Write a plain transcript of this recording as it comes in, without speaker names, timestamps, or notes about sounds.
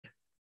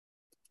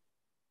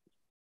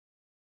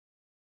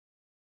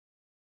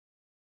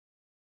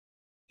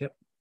Yep.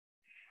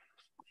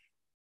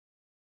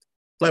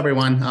 Hello,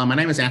 everyone. My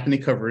name is Anthony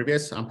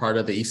Covarrubias. I'm part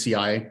of the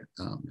ECI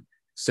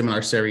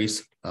seminar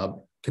series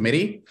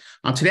committee.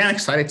 Today, I'm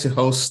excited to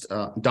host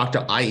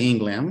Dr. Ai-Ing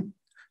Lim.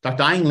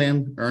 Dr. Ai-Ing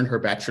Lim earned her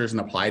bachelor's in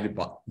applied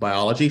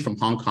biology from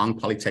Hong Kong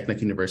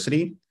Polytechnic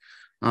University.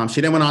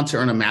 She then went on to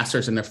earn a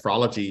master's in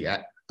nephrology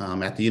at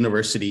the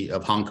University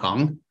of Hong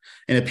Kong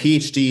and a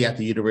PhD at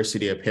the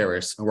University of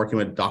Paris, working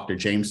with Dr.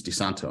 James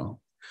DeSanto.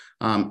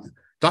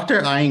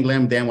 Dr. Ai-Ing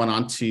Lim then went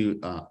on to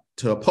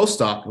a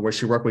postdoc where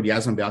she worked with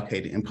Yasmin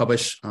Belkade and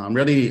published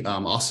really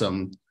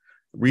awesome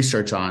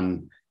research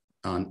on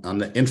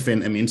the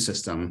infant immune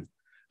system,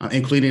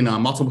 including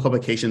multiple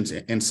publications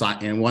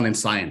and one in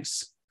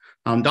Science.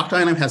 Dr.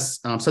 Ai-Ing Lim has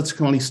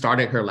subsequently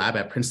started her lab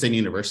at Princeton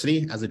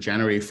University as of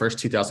January 1st,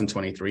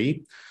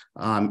 2023.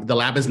 The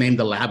lab is named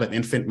the Lab of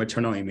Infant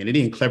Maternal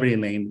Immunity and cleverly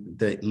named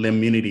the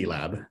Limunity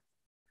Lab.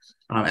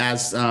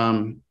 As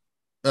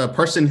a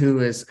person who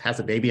has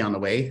a baby on the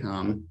way,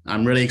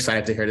 I'm really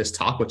excited to hear this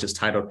talk, which is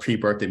titled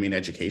Pre-Birth Immune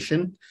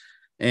Education.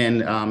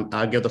 And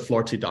I'll give the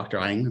floor to Dr.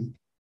 Ai-Ing Lim.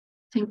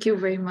 Thank you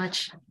very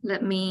much.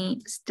 Let me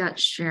start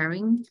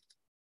sharing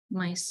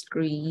my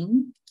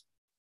screen.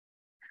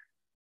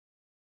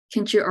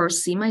 Can't you all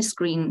see my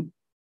screen?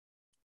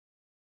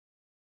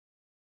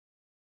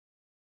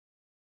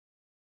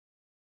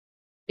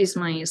 Is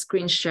my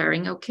screen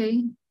sharing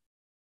okay?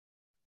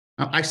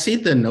 I see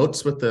the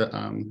notes with the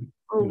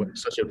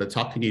associated with the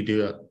talk. Can you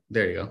do it?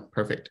 There you go.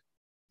 Perfect.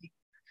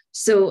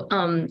 So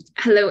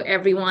hello,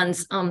 everyone.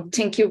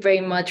 Thank you very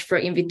much for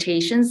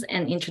invitations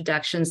and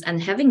introductions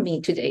and having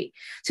me today.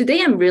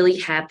 Today, I'm really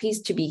happy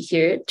to be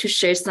here to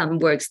share some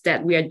works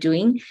that we are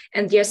doing,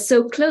 and they are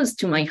so close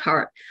to my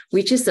heart,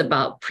 which is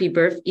about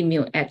pre-birth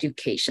immune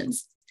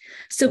educations.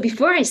 So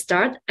before I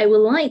start, I would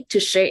like to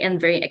share a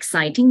very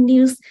exciting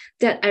news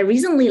that I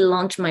recently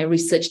launched my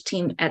research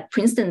team at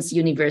Princeton's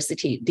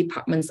University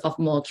Department of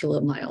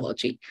Molecular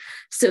Biology.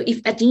 So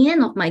if at the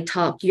end of my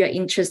talk, you are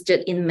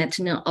interested in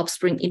maternal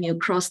offspring immune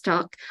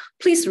crosstalk,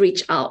 please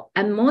reach out.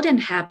 I'm more than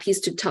happy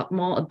to talk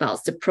more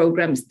about the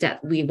programs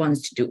that we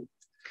want to do.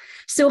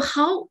 So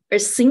how a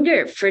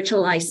single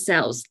fertilized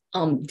cells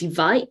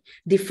divide,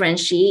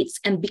 differentiates,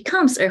 and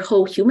becomes a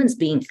whole human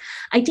being.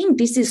 I think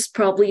this is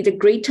probably the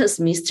greatest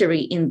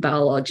mystery in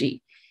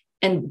biology.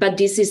 But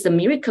this is the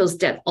miracles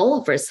that all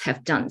of us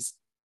have done.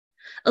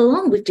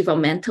 Along with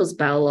developmental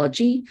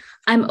biology,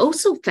 I'm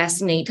also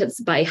fascinated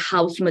by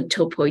how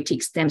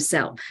hematopoietic stem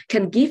cell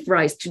can give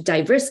rise to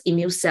diverse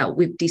immune cells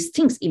with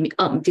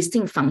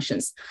distinct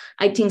functions.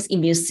 I think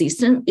immune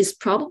system is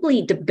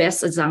probably the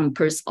best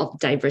examples of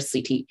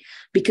diversity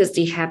because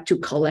they have to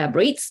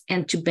collaborate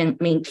and to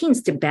maintain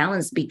the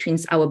balance between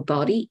our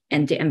body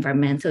and the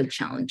environmental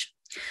challenge.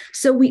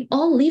 So we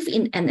all live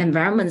in an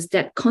environment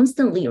that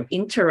constantly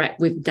interact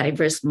with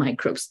diverse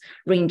microbes,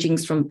 ranging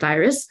from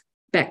virus,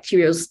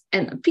 bacteria,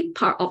 and a big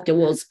part of the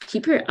world's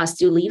people are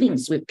still living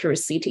with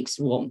parasitic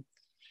swarm.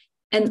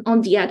 And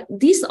on the other,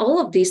 all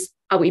of these,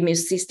 our immune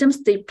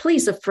systems, they play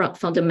a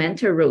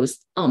fundamental role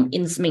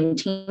in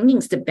maintaining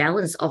the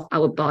balance of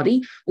our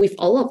body with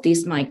all of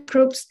these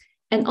microbes.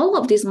 And all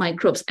of these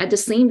microbes at the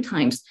same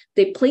time,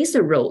 they play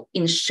a role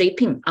in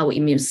shaping our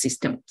immune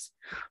systems.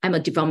 I'm a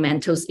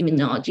developmental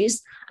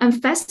immunologist. I'm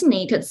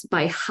fascinated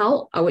by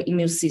how our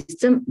immune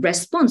system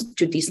responds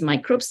to these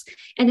microbes,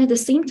 and at the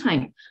same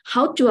time,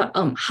 how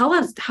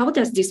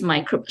does this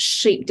microbe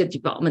shape the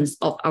developments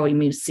of our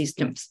immune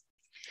systems?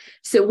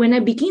 So when I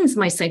began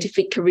my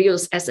scientific career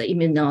as an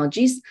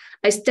immunologist,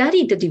 I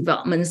studied the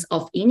developments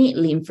of innate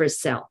lymphocyte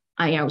cell,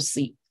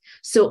 ILC.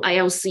 So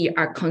ILC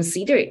are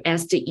considered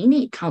as the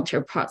innate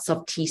counterparts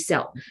of T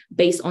cell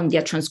based on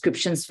their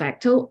transcription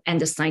factor and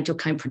the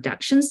cytokine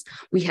productions.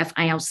 We have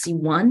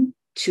ILC1,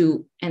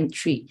 2, and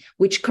 3,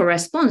 which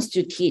corresponds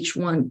to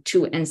Th1,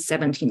 2, and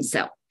 17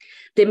 cell.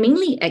 They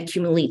mainly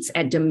accumulate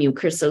at the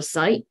mucosal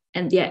site,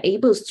 and they are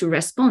able to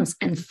respond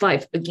and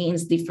fight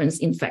against different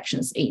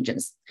infectious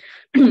agents.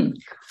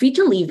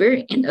 Fetal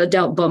liver and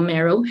adult bone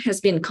marrow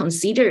has been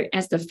considered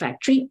as the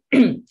factory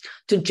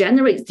to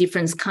generate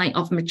different kinds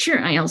of mature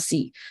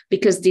ILC,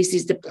 because this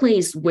is the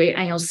place where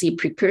ILC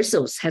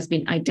precursors has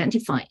been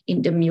identified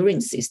in the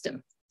murine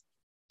system.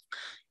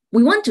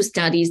 We want to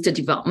study the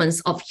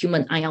developments of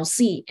human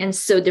ILC. And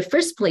so the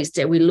first place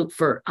that we look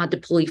for are the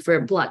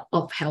peripheral blood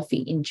of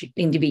healthy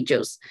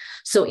individuals.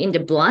 So in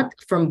the blood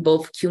from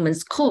both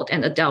humans cord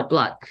and adult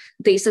blood,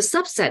 there's a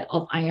subset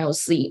of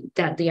ILC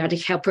that they are the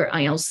helper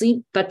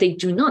ILC, but they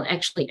do not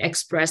actually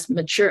express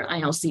mature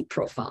ILC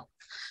profile.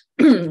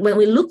 When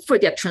we look for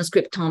the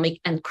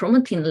transcriptomic and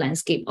chromatin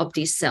landscape of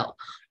this cell,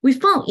 we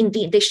found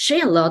indeed they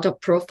share a lot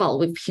of profile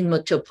with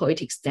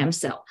hematopoietic stem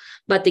cell,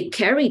 but they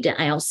carry the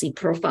ILC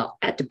profile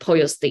at the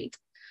polyol state.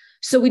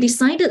 So we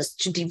decided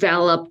to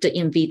develop the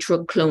in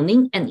vitro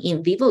cloning and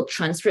in vivo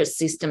transfer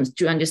systems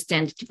to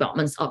understand the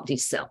developments of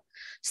this cell.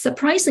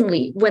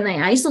 Surprisingly, when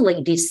I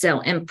isolate these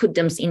cells and put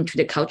them into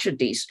the culture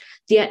dish,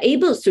 they are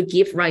able to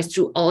give rise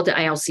to all the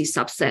ILC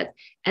subset,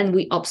 and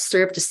we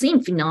observe the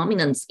same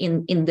phenomenon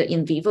in the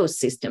in vivo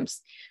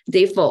systems.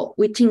 Therefore,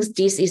 we think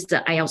this is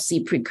the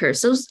ILC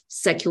precursors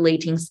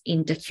circulating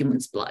in the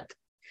human's blood.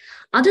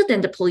 Other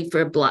than the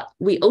peripheral blood,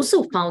 we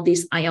also found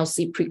these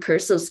ILC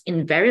precursors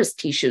in various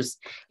tissues,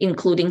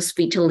 including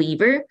fetal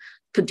liver,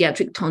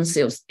 pediatric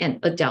tonsils, and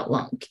adult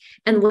lung.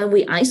 And when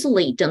we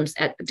isolate them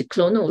at the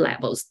clonal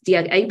levels, they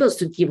are able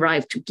to give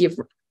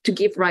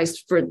rise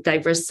for a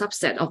diverse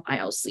subset of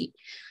ILC.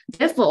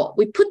 Therefore,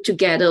 we put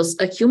together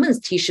a human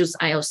tissues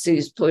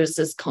ILC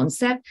process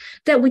concept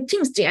that we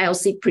think the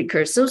ILC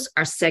precursors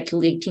are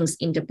circulating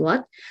in the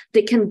blood.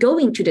 They can go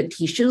into the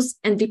tissues,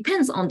 and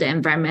depends on the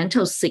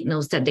environmental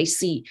signals that they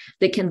see,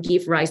 they can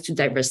give rise to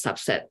diverse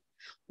subset.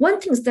 One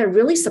thing that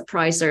really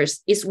surprised us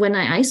is when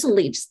I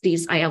isolate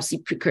these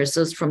ILC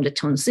precursors from the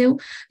tonsil,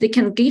 they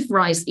can give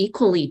rise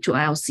equally to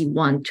ILC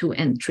 1, 2,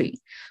 and 3.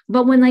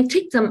 But when I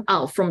take them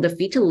out from the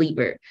fetal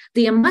liver,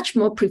 they are much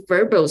more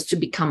preferable to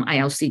become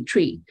ILC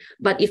 3.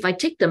 But if I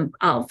take them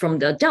out from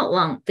the adult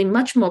lung, they're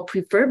much more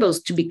preferable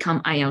to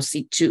become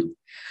ILC 2.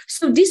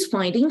 So these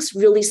findings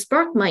really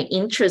sparked my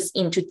interest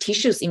into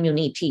tissues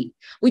immunity,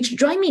 which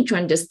drive me to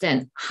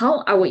understand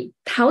how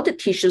the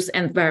tissues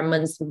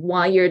environments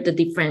wire the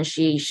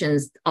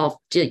differentiations of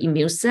the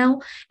immune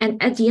cell,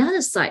 and at the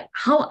other side,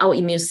 how our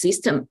immune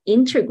system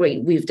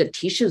integrate with the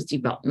tissues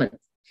development.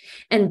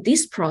 And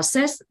this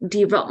process,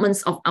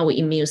 development of our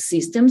immune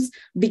systems,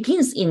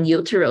 begins in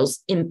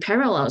uterus in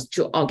parallel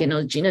to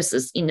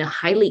organogenesis in a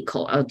highly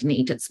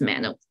coordinated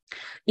manner.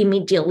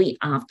 Immediately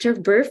after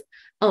birth,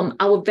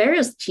 our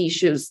various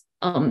tissues,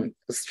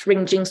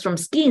 ranging from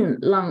skin,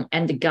 lung,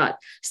 and the gut,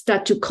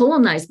 start to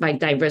colonize by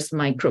diverse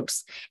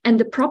microbes. And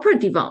the proper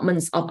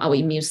developments of our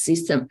immune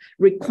system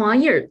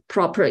require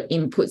proper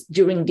inputs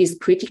during these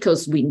critical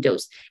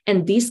windows.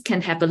 And this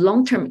can have a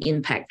long-term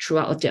impact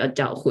throughout the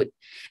adulthood.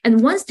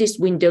 And once this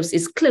window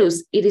is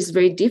closed, it is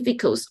very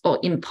difficult or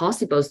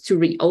impossible to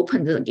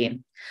reopen it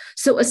again.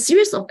 So a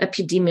series of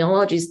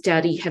epidemiology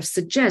studies have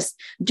suggested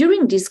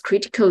during these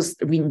critical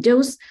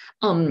windows,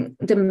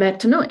 the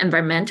maternal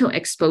environmental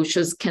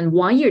exposures can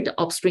wire the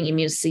upstream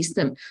immune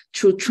system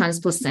through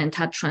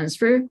transplacenta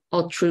transfer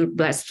or through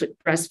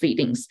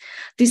breastfeedings.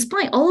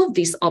 Despite all of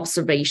these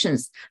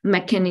observations,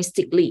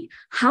 mechanistically,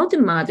 how the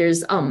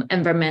mother's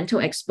environmental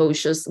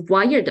exposures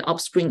wire the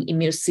upstream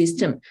immune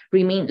system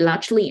remain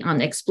largely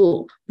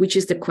unexplored, which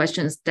is the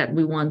questions that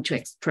we want to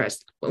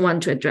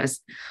address.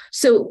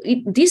 So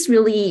this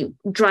really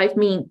drives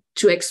me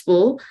to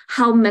explore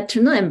how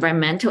maternal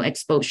environmental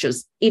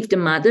exposures, if the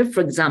mother,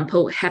 for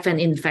example, have an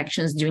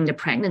infections during the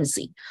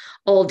pregnancy,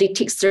 or they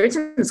take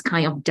certain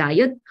kind of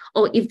diet,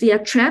 or if they are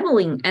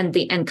traveling and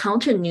they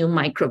encounter new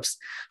microbes,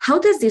 how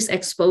does this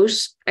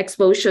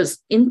exposures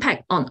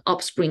impact on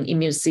upstream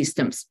immune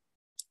systems?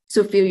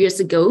 So a few years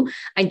ago,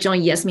 I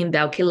joined Yasmin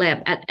Belke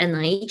lab at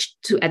NIH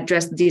to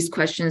address these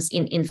questions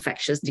in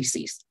infectious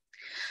disease.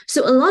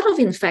 So a lot of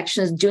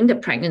infections during the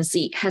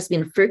pregnancy has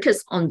been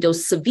focused on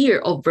those severe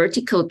or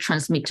vertical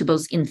transmittable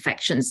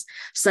infections,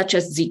 such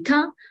as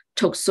Zika,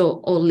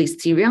 toxo, or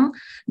listeria.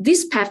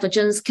 These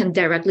pathogens can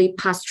directly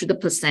pass through the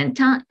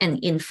placenta and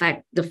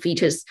infect the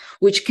fetus,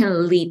 which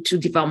can lead to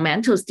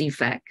developmental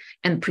defect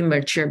and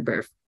premature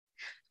birth.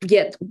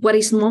 Yet, what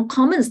is more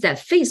common that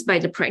faced by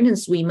the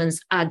pregnant women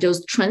are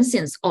those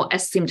transient or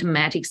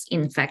asymptomatic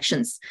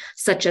infections,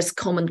 such as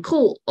common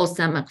cold or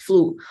stomach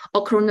flu,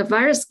 or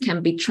coronavirus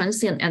can be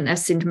transient and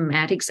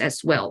asymptomatic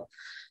as well.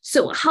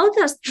 So how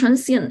does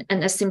transient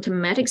and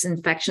asymptomatic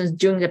infections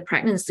during the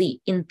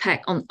pregnancy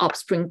impact on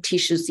upstream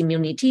tissues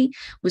immunity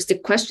with the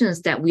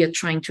questions that we are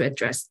trying to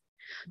address?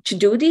 To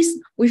do this,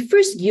 we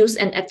first use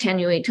an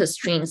attenuated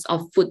strains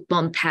of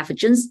foodborne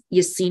pathogens,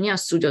 Yersinia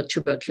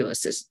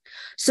pseudotuberculosis.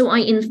 So I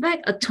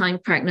infect a time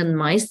pregnant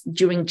mice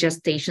during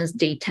gestation's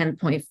day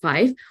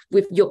 10.5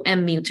 with yolk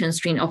M mutant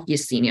strain of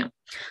Yersinia.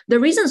 The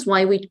reasons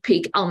why we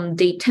pick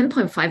day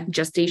 10.5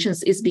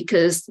 gestations is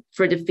because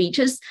for the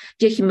fetus,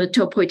 their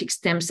hematopoietic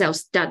stem cells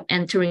start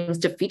entering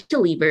the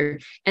fetal liver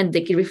and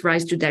they give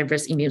rise to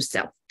diverse immune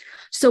cells.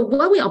 So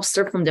what we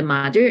observe from the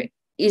mother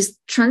is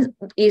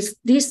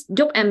this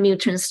yolk M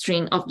mutant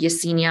strain of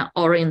Yersinia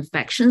oral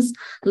infections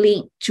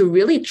lead to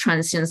really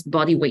transient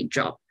body weight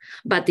drop,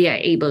 but they are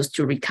able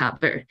to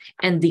recover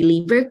and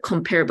deliver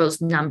comparable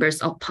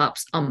numbers of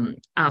pups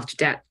after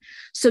that.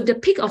 So the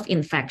peak of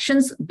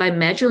infections by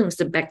measuring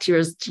the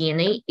bacterial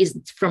DNA is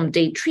from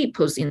day 3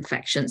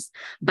 post-infections.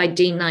 By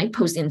day 9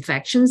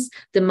 post-infections,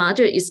 the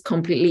mother is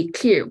completely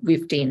clear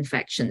with the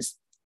infections.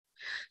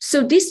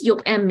 So this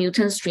yolk M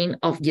mutant strain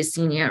of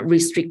Yersinia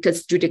restricted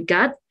to the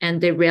gut and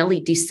they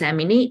rarely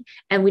disseminate,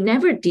 and we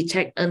never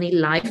detect any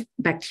live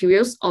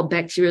bacteria or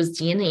bacterial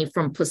DNA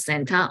from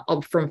placenta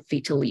or from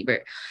fetal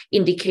liver,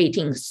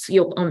 indicating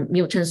yolk M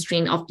mutant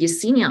strain of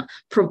Yersinia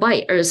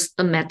provide us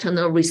a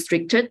maternal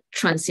restricted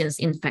transient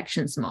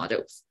infections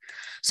models.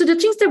 So the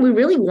things that we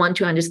really want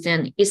to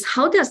understand is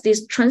how does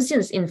these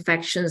transient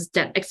infections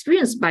that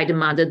experienced by the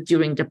mother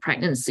during the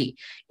pregnancy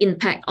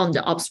impact on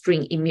the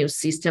offspring immune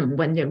system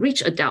when they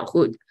reach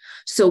adulthood.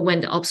 So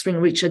when the offspring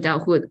reach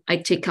adulthood, I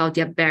take out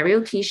their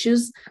burial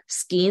tissues,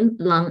 skin,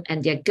 lung,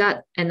 and their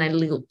gut, and I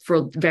look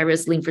for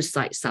various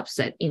lymphocyte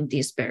subset in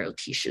these burial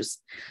tissues.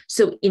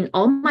 So in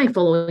all my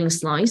following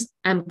slides,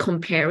 I'm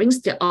comparing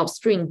the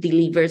offspring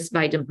delivered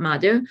by the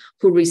mother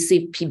who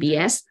received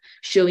PBS,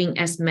 showing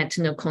as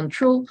maternal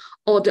control,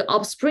 or the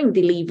offspring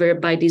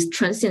delivered by this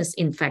transient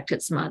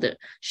infected mother,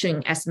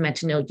 showing as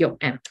maternal YOM.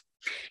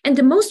 And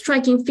the most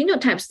striking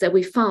phenotypes that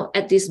we found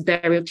at these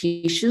burial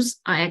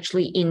tissues are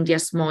actually in their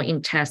small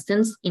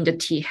intestines in the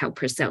T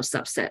helper cell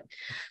subset.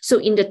 So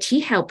in the T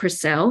helper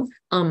cell,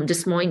 the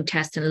small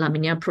intestine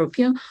lamina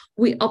propria,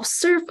 we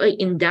observe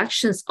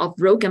inductions of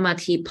rho gamma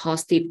T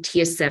positive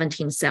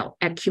TS17 cell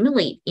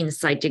accumulate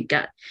inside the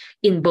gut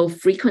in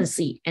both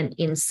frequency and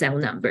in cell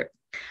number.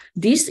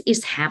 This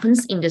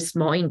happens in the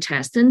small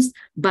intestines,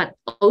 but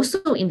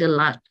also in the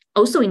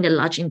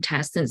large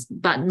intestines,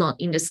 but not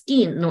in the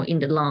skin nor in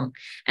the lung.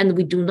 And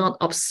we do not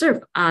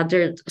observe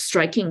other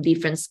striking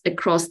difference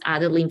across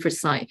other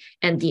lymphocytes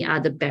and the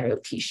other burial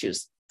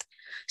tissues.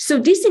 So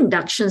these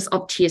inductions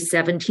of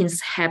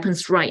TS17s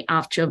happens right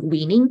after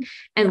weaning,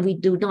 and we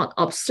do not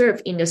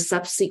observe in the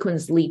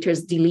subsequent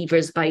liters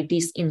delivered by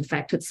this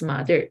infected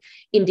mother,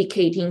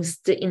 indicating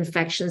the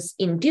infections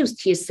induced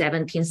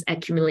TS17s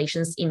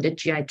accumulations in the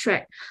GI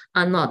tract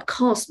are not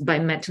caused by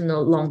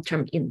maternal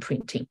long-term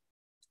imprinting.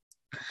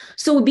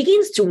 So we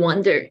begin to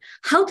wonder,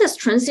 how does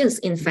transient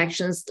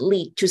infections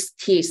lead to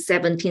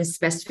TS17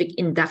 specific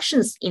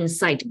inductions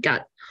inside the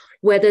gut?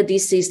 Whether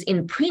this is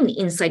imprint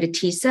inside the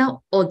T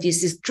cell or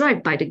this is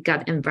driven by the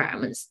gut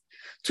environments.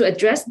 To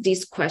address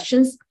these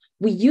questions,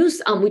 we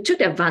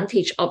took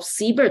advantage of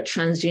SIBR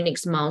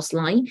transgenic mouse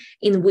line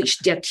in which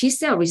their T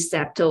cell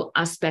receptors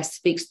are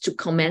specific to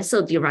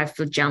commensal-derived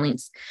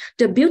flagellates.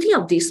 The beauty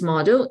of this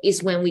model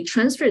is when we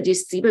transfer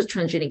this SIBR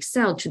transgenic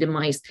cell to the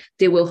mice,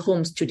 they will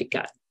home to the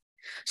gut.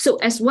 So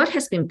as what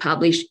has been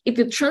published, if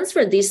you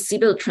transfer this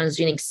SIBR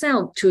transgenic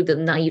cell to the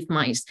naive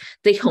mice,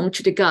 they home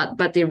to the gut,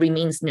 but they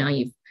remain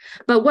naive.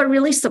 But what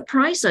really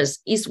surprised us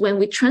is when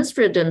we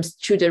transfer them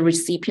to the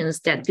recipients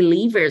that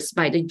delivers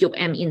by the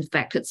YOM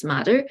infected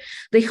mother,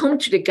 they home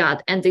to the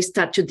gut and they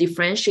start to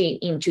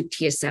differentiate into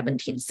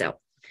TS17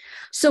 cell.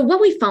 So what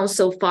we found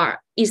so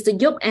far is the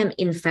YOM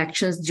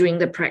infections during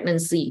the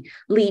pregnancy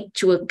lead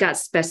to a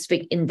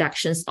gut-specific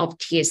inductions of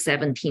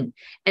TS17,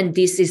 and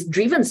this is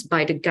driven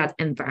by the gut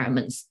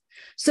environments.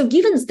 So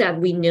given that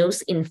we know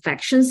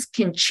infections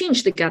can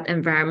change the gut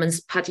environments,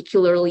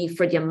 particularly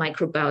for their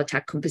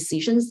microbiota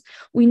compositions,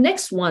 we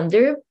next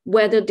wonder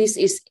whether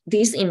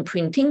this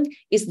imprinting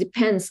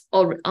depends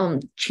or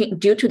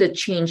due to the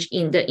change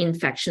in the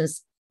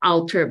infections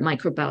alter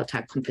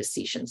microbiota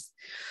compositions.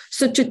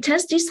 So to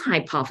test this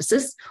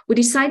hypothesis, we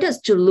decided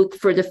to look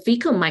for the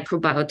fecal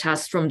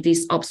microbiotas from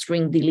these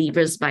offspring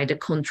delivered by the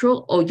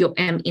control or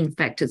YOM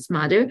infected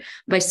mother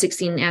by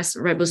 16S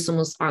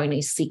ribosomal RNA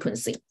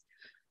sequencing.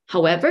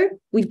 However,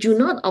 we do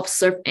not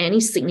observe any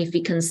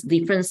significant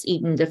difference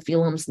in the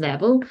phylums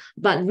level,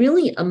 but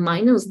really a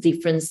minor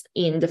difference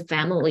in the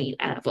family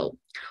level.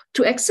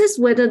 To assess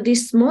whether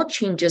these small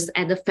changes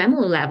at the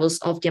family levels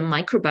of their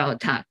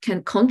microbiota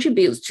can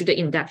contribute to the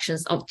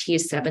inductions of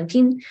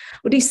TS17,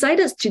 we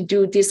decided to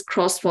do this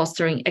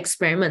cross-fostering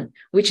experiment,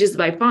 which is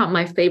by far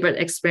my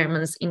favorite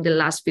experiments in the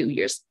last few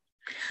years.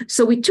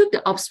 So we took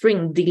the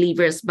offspring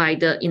delivered by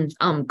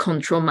the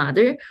control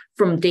mother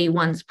from day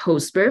 1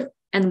 post-birth,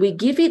 and we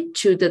give it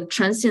to the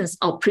transients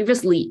of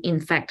previously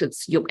infected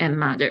YOM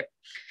mother.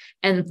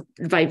 And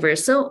vice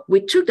versa,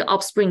 we took the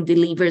offspring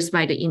delivered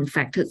by the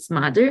infected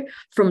mother.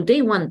 From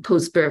day 1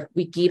 post-birth,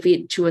 we give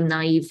it to a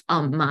naive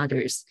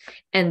mothers.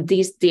 And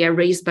they are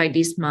raised by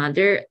this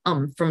mother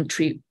from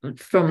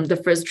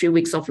the first 3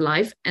 weeks of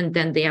life, and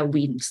then they are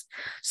weaned.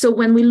 So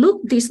when we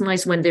look these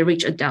mice when they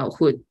reach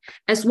adulthood,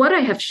 as what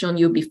I have shown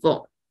you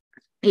before,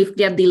 if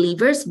they're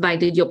delivered by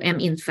the YOM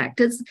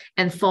infected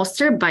and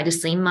fostered by the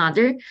same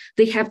mother,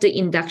 they have the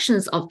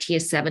inductions of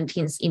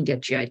TS17s in their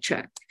GI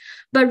tract.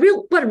 But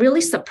what really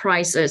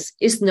surprised us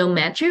is no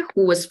matter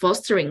who was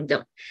fostering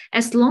them,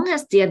 as long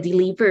as they are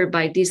delivered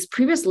by this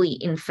previously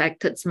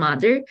infected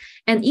mother,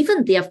 and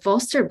even they are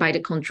fostered by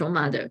the control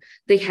mother,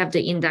 they have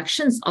the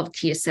inductions of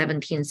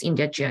TS17s in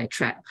their GI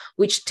tract,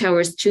 which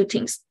tells us 2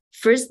 things.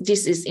 First,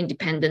 this is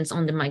independence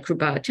on the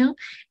microbiota,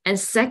 and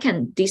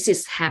second,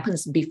 this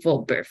happens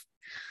before birth.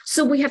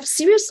 So we have a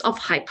series of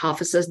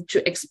hypotheses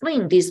to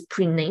explain this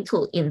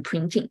prenatal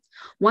imprinting.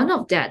 One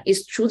of that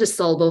is through the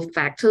soluble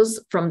factors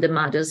from the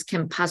mothers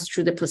can pass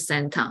through the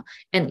placenta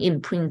and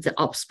imprint the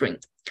offspring.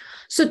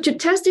 So to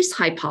test this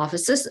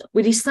hypothesis,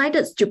 we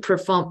decided to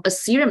perform a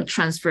serum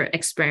transfer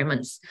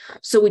experiments.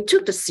 So we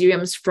took the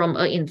serums from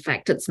an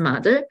infected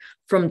mother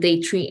from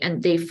day 3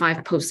 and day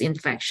 5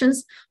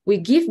 post-infections. We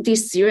give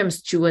these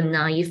serums to a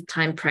naive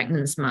time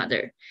pregnant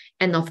mother.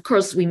 And of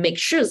course, we make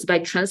sure by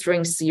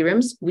transferring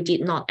serums, we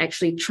did not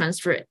actually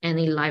transfer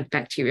any live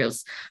bacteria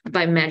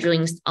by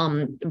measuring,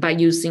 by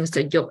using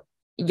the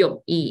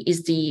yolk E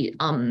is the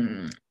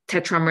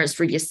tetramers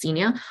for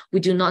Yersinia.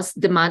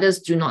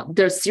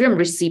 The serum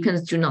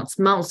recipients do not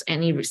mount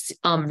any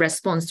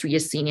response to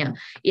Yersinia,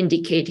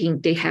 indicating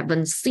they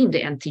haven't seen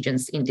the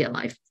antigens in their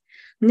life.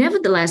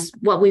 Nevertheless,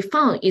 what we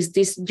found is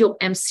this yolk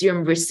M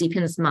serum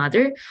recipient's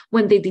mother,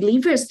 when they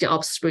deliver the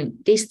offspring,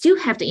 they still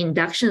have the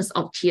inductions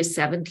of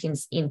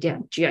TS17s in their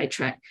GI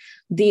tract.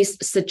 This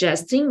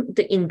suggesting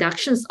the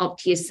inductions of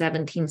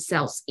TS17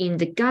 cells in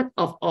the gut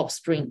of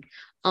offspring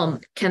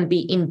can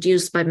be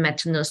induced by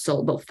maternal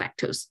soluble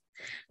factors.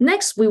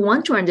 Next, we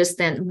want to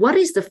understand what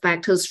is the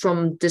factors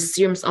from the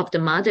serums of the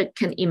mother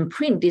can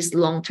imprint these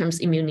long-term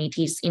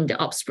immunities in the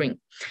offspring.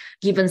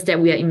 Given that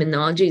we are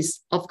immunologists,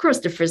 of course,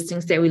 the first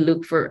things that we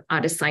look for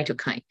are the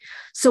cytokine.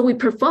 So we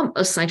perform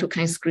a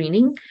cytokine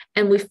screening,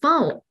 and we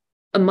found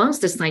amongst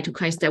the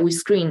cytokines that we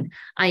screen,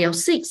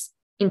 IL-6,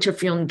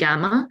 interferon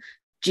gamma,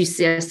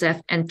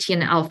 GCSF, and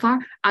TNF-alpha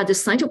are the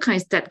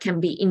cytokines that can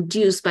be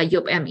induced by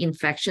YOP-M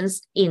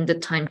infections in the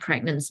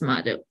time-pregnant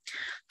mother.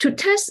 To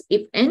test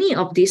if any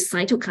of these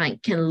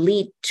cytokines can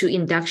lead to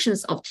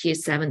inductions of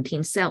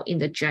TS17 cell in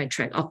the GI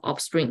tract of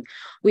offspring,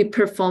 we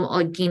perform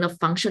a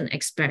gain-of-function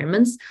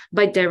experiments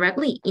by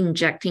directly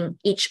injecting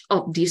each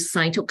of these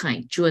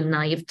cytokines to a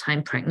naive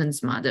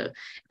time-pregnant mother,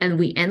 and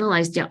we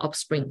analyze their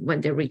offspring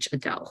when they reach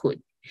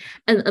adulthood.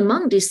 And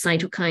among these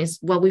cytokines,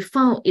 what we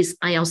found is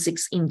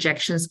IL-6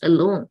 injections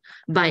alone,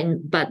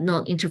 but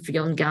not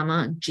interferon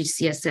gamma,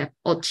 GCSF,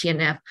 or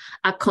TNF,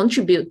 are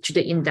contribute to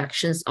the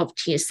inductions of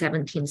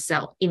TS17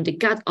 cell in the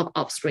gut of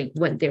offspring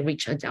when they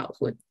reach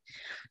adulthood.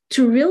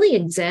 To really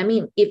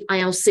examine if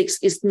IL-6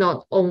 is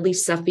not only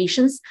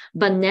sufficient,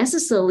 but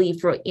necessarily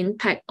for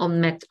impact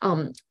on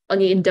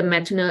in the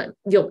maternal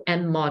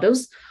YOP-M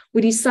models,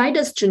 we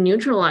decided to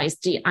neutralize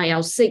the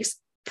IL-6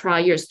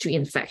 prior to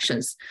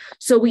infections.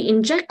 So we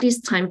inject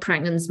these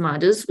time-pregnant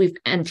mothers with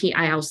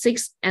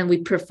anti-IL-6 and we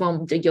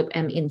perform the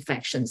YOP-M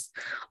infections.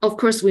 Of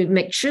course, we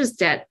make sure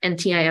that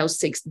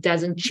anti-IL-6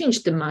 doesn't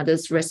change the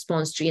mother's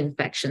response to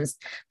infections,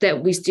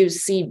 that we still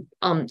see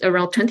around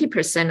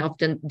 20% of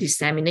them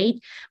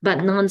disseminate,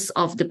 but none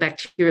of the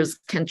bacteria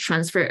can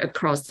transfer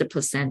across the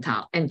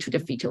placenta and to the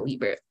fetal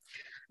liver.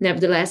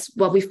 Nevertheless,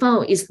 what we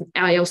found is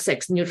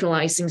IL-6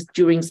 neutralizing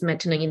during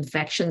maternal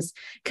infections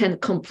can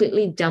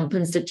completely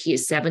dampen the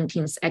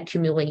TS17's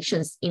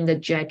accumulations in the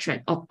GI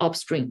tract of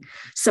offspring,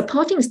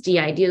 supporting the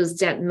idea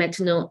that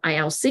maternal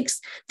IL-6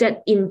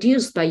 that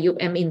induced by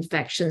YOP-M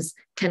infections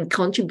can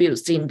contribute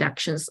to the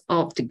inductions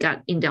of the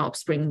gut in the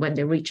offspring when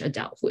they reach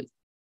adulthood.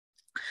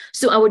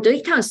 So our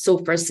data so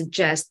far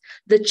suggests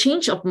the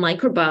change of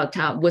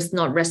microbiota was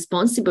not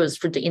responsible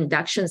for the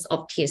inductions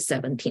of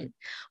TS17.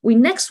 We're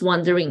next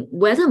wondering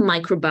whether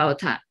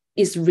microbiota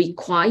is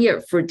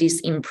required for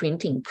this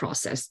imprinting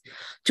process.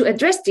 To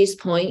address this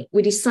point,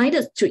 we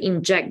decided to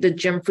inject the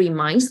germ-free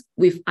mice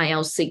with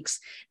IL-6,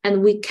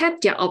 and we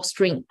kept their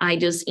offspring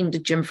either in the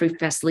germ-free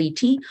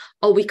facility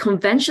or we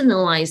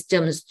conventionalized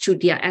them to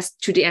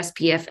the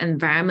SPF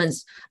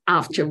environments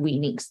after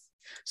weanings.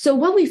 So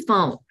what we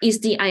found is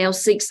the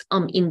IL-6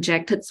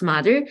 injected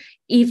mother,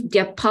 if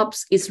their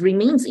pups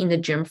remains in the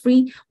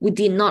germ-free, we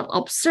did not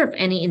observe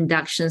any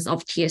inductions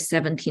of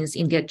TS17s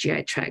in their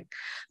GI tract.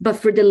 But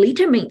for the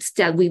later mates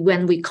that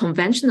when we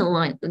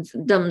conventionalize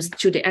them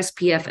to the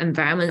SPF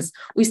environments,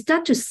 we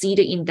start to see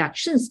the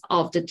inductions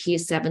of the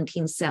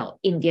TS17 cell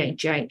in their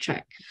GI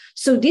tract.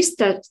 So this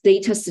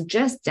data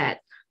suggests that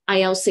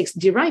IL-6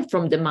 derived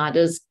from the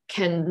mothers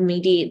can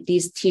mediate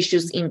these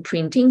tissues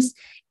imprintings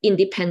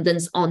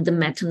independence on the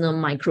maternal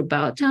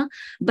microbiota,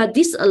 but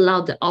this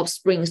allowed the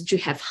offsprings to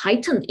have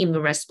heightened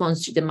immune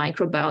response to the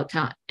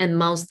microbiota and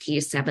mouse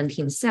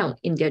TS17 cell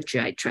in their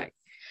GI tract.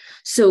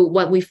 So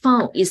what we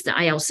found is the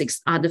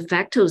IL-6 are the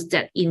factors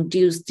that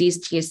induce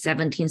these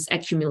TS17's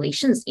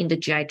accumulations in the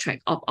GI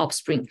tract of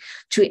offspring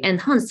to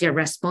enhance their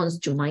response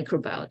to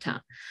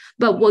microbiota.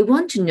 But we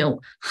want to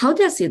know, how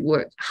does it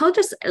work? How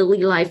does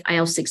early life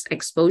IL-6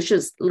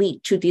 exposures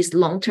lead to this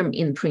long-term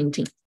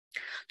imprinting?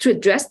 To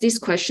address these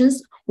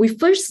questions, we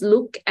first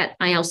look at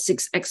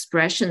IL-6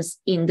 expressions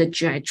in the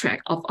GI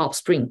tract of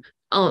offspring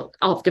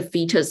of the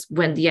fetus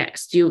when they are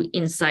still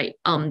inside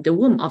the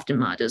womb of the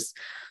mothers.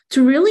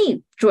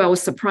 To our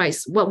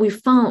surprise, what we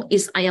found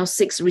is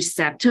IL-6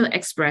 receptor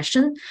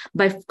expression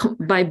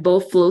by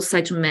both flow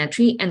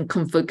cytometry and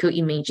confocal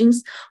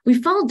imagings. We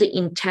found the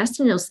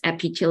intestinal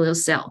epithelial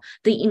cell,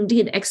 they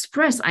indeed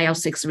express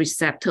IL-6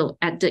 receptor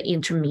at the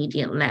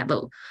intermediate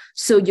level.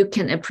 So you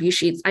can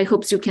appreciate, I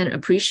hope you can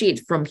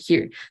appreciate from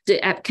here, the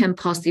EpCAM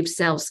positive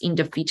cells in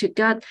the fetal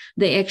gut,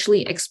 they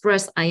actually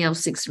express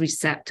IL-6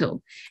 receptor.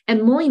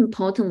 And more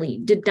importantly,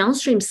 the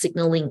downstream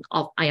signaling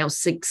of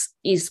IL-6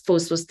 is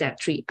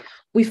phosphostatin,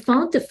 we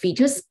found the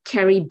fetus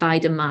carried by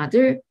the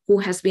mother who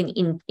has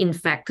been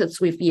infected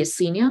with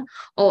Yersinia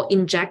or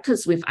injected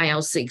with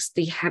IL-6.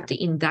 They have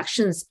the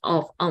inductions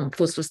of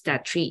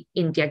phosphostatin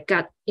in their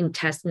gut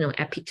intestinal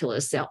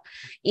epithelial cell,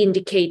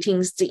 indicating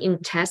the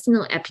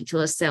intestinal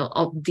epithelial cell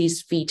of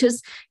this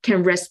fetus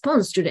can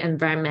respond to the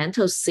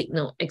environmental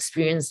signal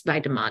experienced by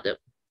the mother.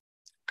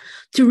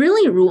 To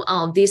really rule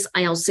out these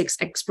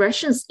IL-6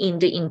 expressions in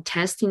the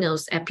intestinal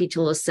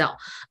epithelial cell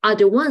are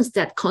the ones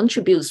that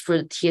contribute for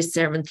the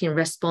Th17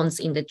 response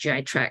in the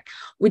GI tract,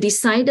 we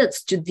decided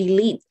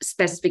to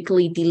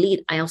specifically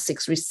delete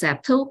IL-6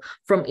 receptor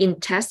from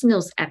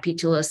intestinal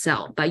epithelial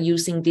cell by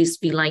using these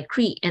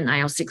V-like-3 and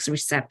IL-6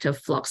 receptor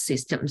flux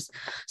systems.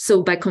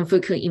 So by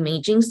confocal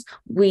imaging,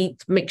 we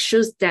make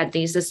sure that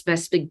there's a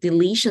specific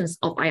deletions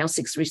of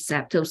IL-6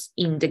 receptors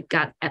in the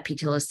gut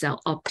epithelial cell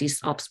of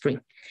this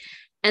offspring.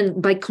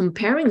 And by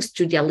comparing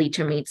to their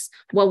litter mates,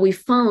 what we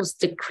found is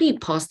the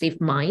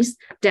CRE-positive mice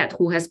that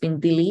who has been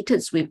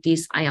deleted with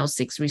this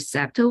IL-6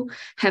 receptor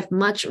have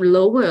much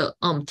lower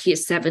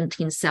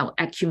Th17 cell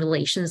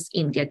accumulations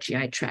in their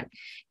GI tract,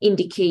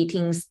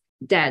 indicating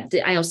that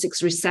the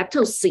IL-6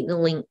 receptor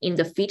signaling in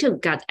the fetal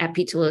gut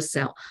epithelial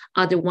cell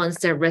are the ones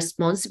that are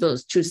responsible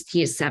to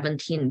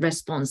Th17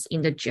 response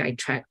in the GI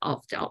tract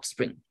of the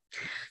offspring.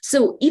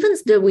 So even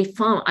though we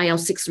found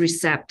IL-6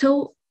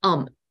 receptor,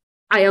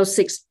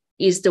 IL-6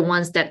 is the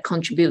ones that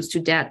contributes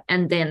to that,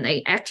 and then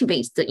it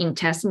activates the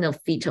intestinal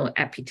fetal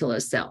epithelial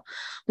cell.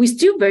 We're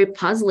still very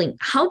puzzling.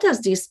 How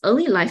does these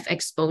early life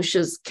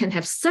exposures can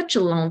have such a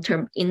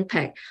long-term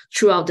impact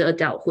throughout the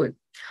adulthood?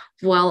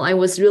 While I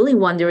was really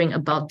wondering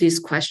about these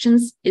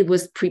questions, it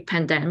was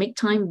pre-pandemic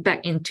time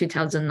back in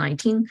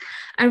 2019.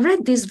 I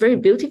read this very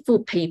beautiful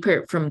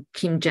paper from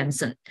Kim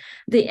Jensen.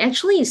 They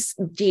actually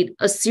did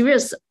a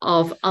series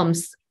of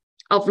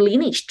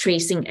lineage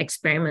tracing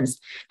experiments.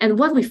 And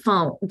what they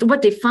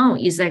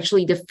found is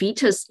actually the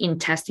fetus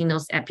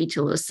intestinal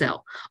epithelial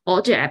cell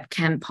or the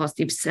EpCAM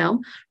positive cell,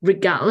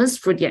 regardless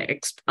for their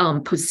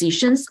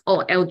positions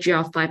or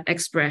LGR5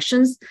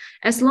 expressions,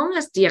 as long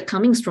as they are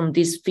coming from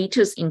this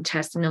fetus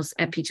intestinal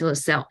epithelial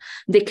cell,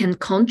 they can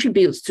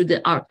contribute to the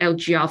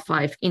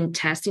LGR5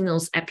 intestinal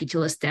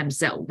epithelial stem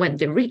cell when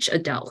they reach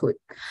adulthood.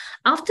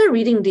 After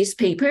reading this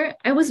paper,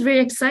 I was very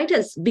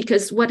excited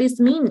because what it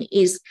means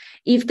is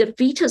if the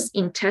fetus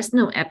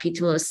intestinal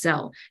epithelial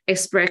cell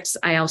express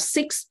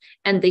IL-6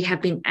 and they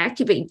have been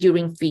activated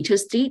during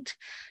fetus state,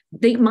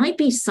 there might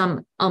be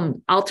some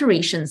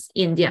alterations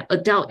in their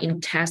adult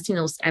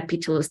intestinal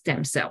epithelial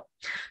stem cell.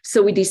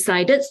 So we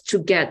decided to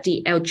get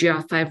the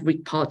LGR5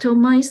 reporter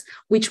mice,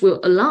 which will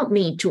allow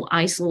me to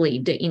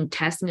isolate the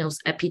intestinal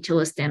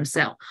epithelial stem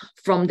cell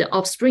from the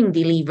offspring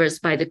delivered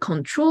by the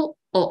control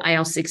or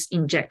IL-6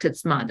 injected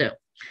mother.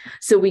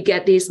 So we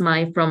get this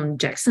mice from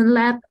Jackson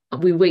lab.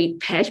 We wait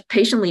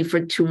patiently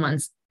for 2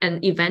 months,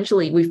 and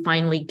eventually we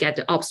finally get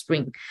the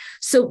offspring.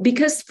 So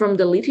because from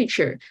the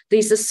literature,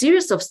 there's a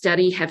series of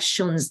studies have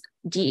shown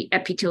the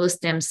epithelial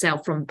stem cell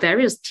from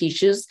various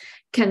tissues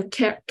can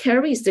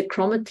carry the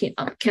chromatin,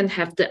 can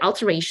have the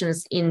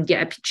alterations in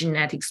their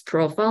epigenetics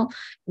profile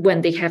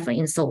when they have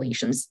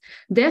installations.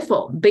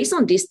 Therefore, based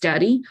on this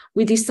study,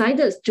 we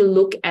decided to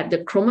look at the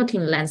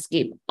chromatin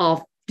landscape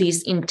of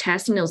these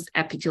intestinal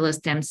epithelial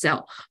stem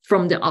cell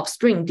from the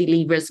offspring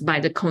delivered by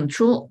the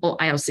control or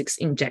IL-6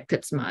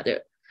 injected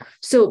mother.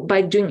 So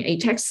by doing a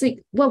ATAC-seq,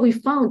 what we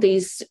found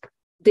is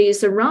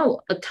there's around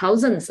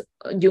 1,000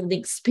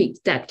 unique peaks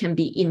that can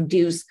be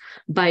induced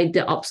by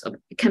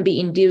can be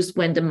induced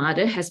when the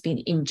mother has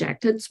been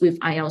injected with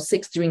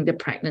IL-6 during the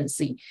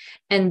pregnancy,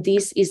 and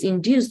this is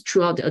induced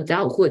throughout the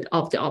adulthood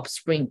of the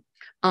offspring.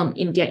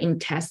 In their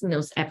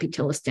intestinal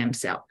epithelial stem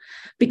cell,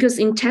 because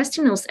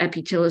intestinal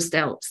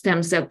epithelial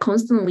stem cell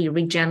constantly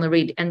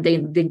regenerate and they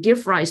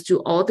give rise to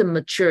all the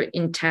mature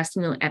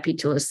intestinal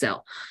epithelial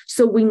cell.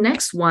 So we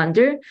next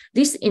wonder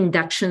these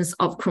inductions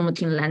of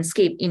chromatin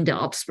landscape in the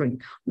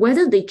offspring,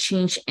 whether they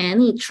change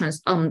any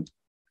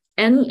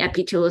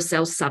epithelial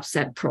cell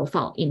subset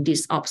profile in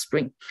this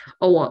offspring,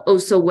 or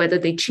also whether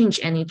they change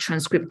any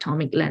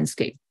transcriptomic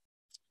landscape.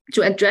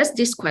 To address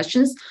these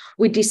questions,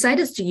 we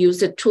decided to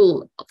use a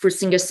tool for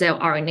single-cell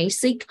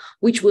RNA-seq,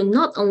 which will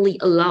not only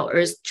allow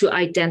us to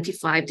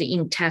identify the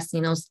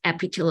intestinal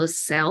epithelial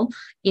cell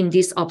in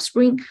this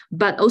offspring,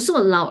 but also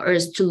allow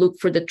us to look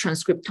for the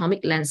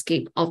transcriptomic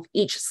landscape of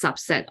each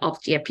subset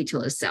of the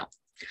epithelial cell.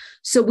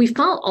 So we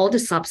found all the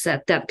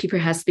subset that people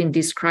has been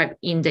described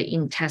in the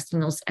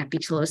intestinal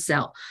epithelial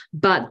cell,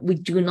 but we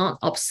do not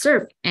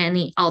observe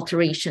any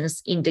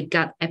alterations in the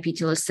gut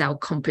epithelial cell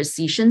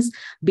compositions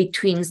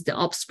between the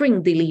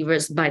offspring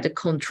delivered by the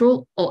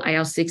control or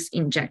IL-6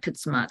 injected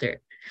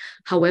mother.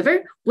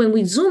 However, when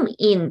we zoom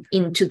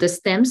into the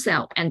stem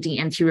cell and the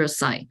anterior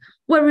side,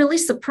 what really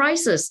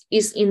surprises us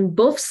is in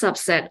both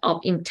subset of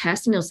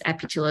intestinal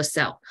epithelial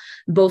cell,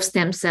 both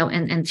stem cell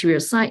and anterior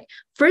side,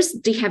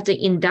 first, they have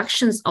the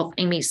inductions of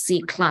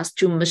MHC class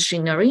II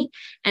machinery,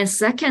 and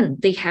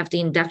second, they have the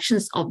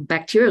inductions of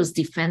bacterial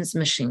defense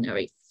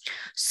machinery.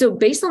 So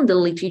based on the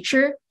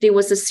literature, there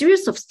was a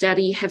series of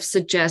studies have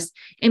suggested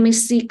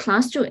MHC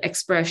class 2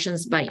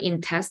 expressions by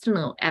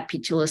intestinal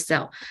epithelial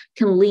cell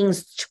can link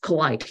to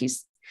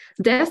colitis.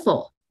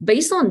 Therefore,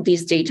 based on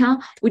this data,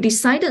 we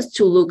decided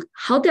to look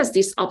how does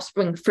this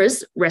offspring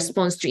first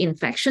respond to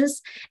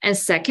infections, and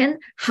second,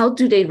 how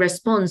do they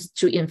respond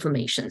to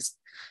inflammations.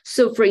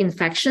 So for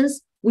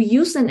infections, we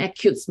use an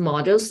acute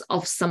models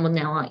of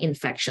Salmonella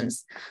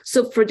infections.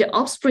 So for the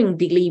offspring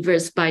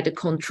delivered by the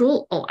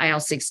control or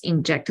IL-6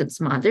 injected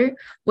mother,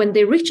 when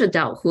they reach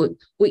adulthood,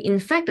 we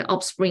infect the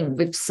offspring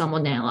with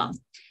Salmonella.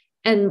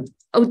 And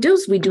although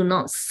we do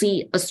not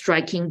see a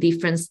striking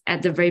difference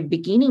at the very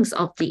beginnings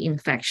of the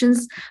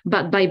infections,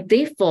 but by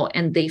day 4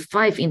 and day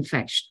 5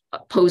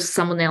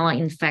 post-Salmonella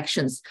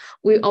infections,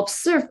 we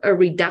observe a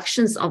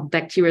reduction of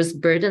bacterial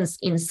burdens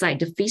inside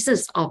the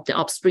feces of the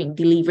offspring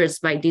delivered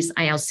by this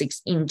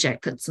IL-6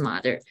 injected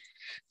mother.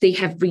 They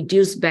have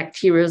reduced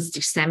bacterial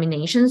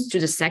disseminations to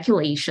the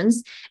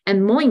circulations,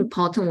 and more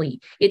importantly,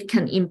 it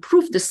can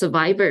improve the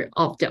survival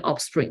of the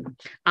offspring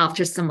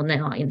after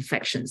Salmonella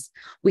infections.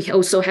 We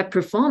also have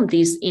performed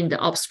this in the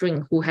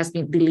offspring who has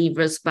been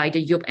delivered by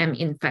the UPM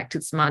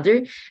infected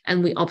mother,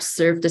 and we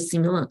observed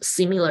the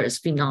similar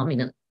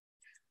phenomenon.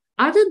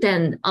 Other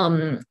than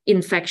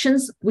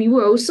infections, we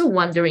were also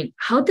wondering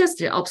how does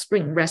the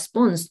offspring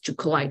respond to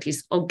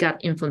colitis or gut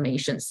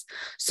inflammations?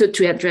 So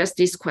to address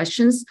these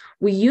questions,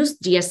 we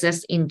used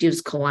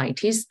DSS-induced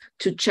colitis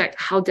to check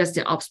how does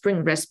the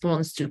offspring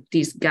respond to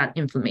these gut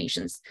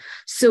inflammations.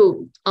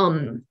 So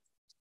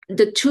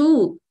the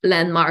two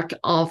landmark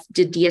of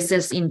the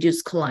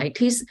DSS-induced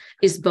colitis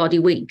is body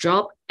weight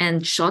drop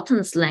and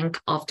shortens length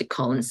of the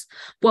colons.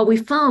 What we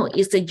found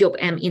is the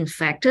UPM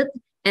infected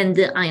and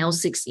the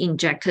IL-6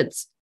 injected,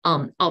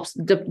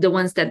 the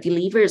ones that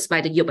delivers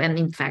by the UPM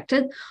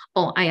infected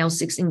or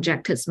IL-6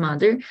 injected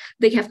mother,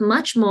 they have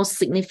much more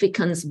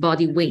significant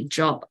body weight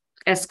drop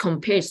as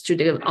compared to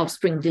the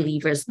offspring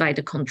delivered by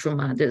the control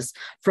mothers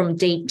from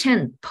day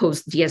 10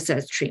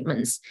 post-DSS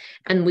treatments.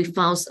 And we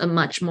found a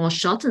much more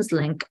shortened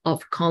length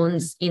of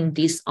colons in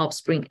this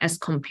offspring as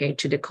compared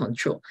to the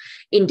control,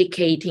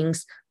 indicating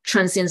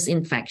transient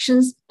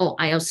infections or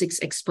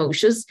IL-6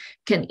 exposures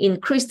can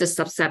increase the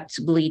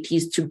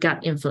susceptibilities to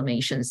gut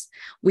inflammations.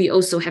 We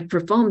also have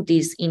performed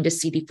this in the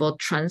CD4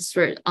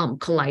 transfer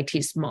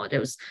colitis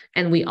models,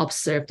 and we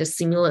observed the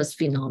similar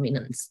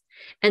phenomenon.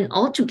 And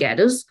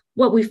altogether,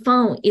 what we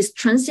found is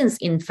transient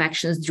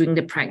infections during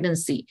the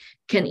pregnancy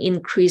can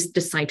increase the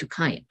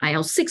cytokine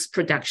IL-6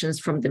 productions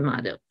from the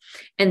mother.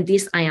 And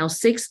these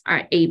IL-6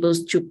 are able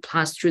to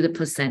pass through the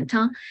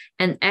placenta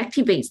and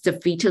activates the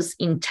fetus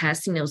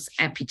intestinal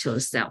epithelial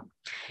cell.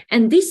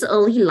 And these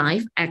early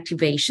life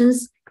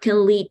activations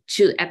can lead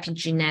to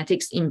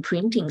epigenetics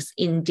imprintings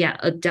in their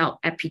adult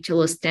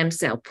epithelial stem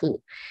cell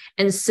pool.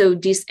 And so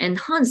these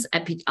enhanced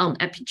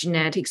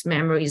epigenetics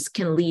memories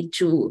can lead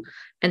to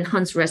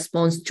enhanced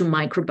response to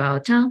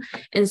microbiota.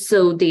 And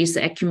so there's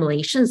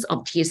accumulations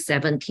of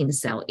Th17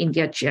 cell in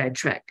their GI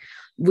tract.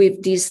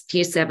 With these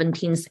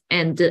Th17s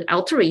and the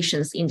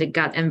alterations in the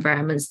gut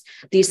environments,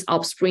 these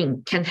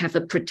offspring can have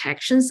a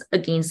protections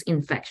against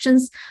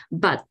infections,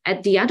 but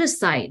at the other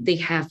side, they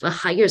have a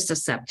higher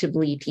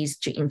susceptibilities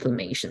to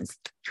inflammations.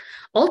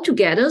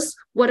 Altogether,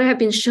 what I have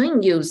been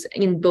showing you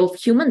in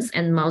both humans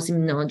and mouse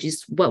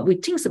immunologists, what we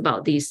think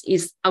about this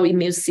is our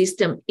immune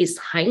system is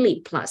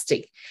highly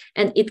plastic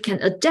and it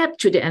can adapt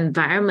to the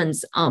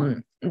environments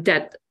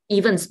that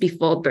events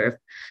before birth.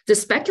 The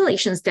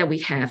speculations that we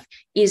have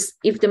is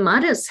if the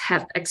mothers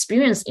have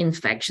experienced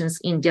infections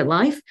in their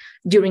life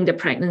during the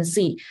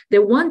pregnancy, they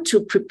want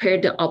to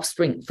prepare the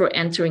offspring for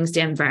entering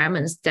the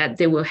environments that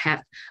they will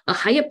have a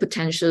higher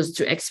potentials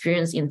to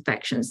experience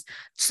infections,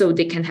 so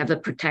they can have a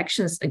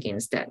protections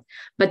against that.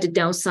 But the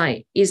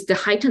downside is the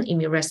heightened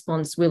immune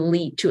response will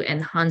lead to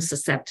enhanced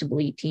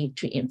susceptibility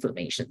to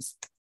inflammations.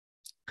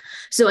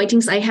 So I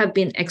think I have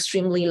been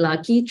extremely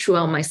lucky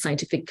throughout my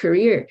scientific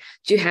career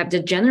to have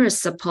the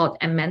generous support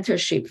and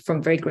mentorship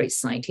from very great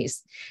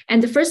scientists.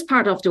 And the first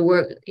part of the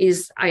work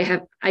is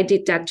I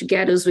did that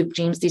together with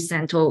James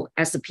DeSanto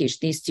as a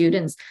PhD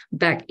student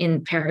back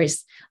in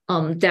Paris.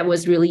 That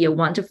was really a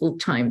wonderful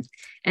time.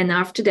 And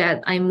after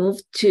that, I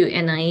moved to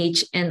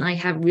NIH and I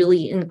have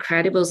really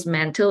incredible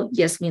mentor,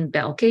 Yasmin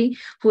Belke,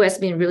 who has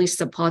been really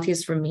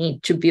supportive for me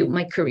to build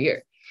my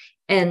career.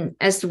 And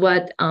as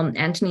what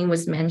Anthony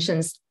was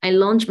mentioned, I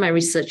launched my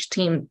research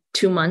team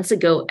 2 months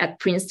ago at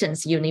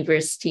Princeton's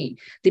University,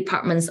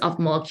 Departments of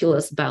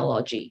Molecular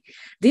Biology.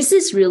 This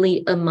is really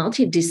a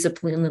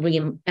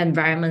multidisciplinary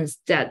environment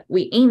that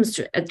we aim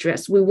to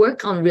address. We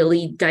work on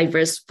really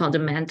diverse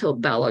fundamental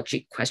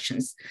biology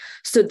questions.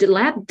 So the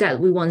lab that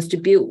we want to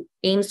build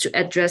aims to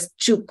address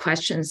 2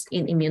 questions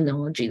in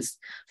immunology.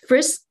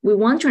 First, we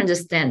want to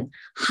understand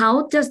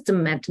how does the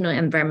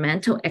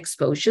environmental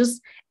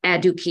exposures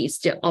educates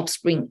the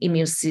offspring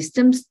immune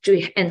systems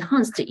to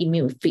enhance the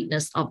immune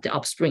fitness of the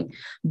offspring,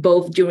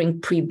 both during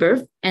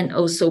pre-birth and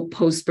also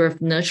post-birth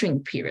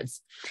nurturing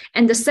periods.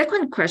 And the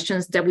second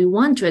question that we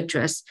want to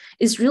address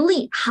is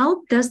really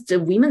how does the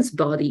woman's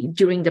body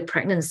during the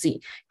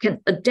pregnancy can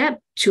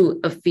adapt to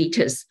a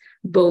fetus,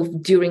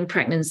 both during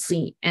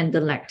pregnancy and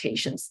the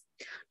lactations.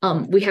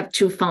 We have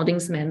two founding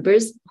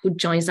members who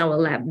joined our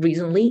lab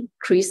recently,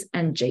 Chris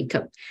and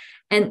Jacob.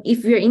 And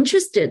if you're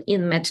interested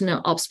in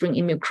maternal offspring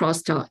immune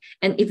crosstalk,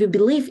 and if you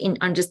believe in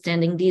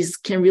understanding this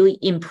can really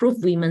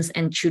improve women's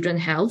and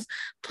children's health,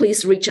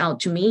 please reach out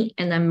to me,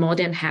 and I'm more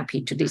than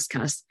happy to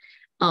discuss.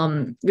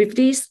 With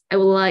this, I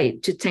would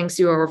like to thank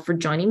you all for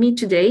joining me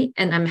today,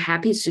 and I'm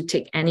happy to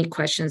take any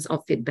questions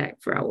or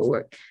feedback for our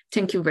work.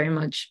 Thank you very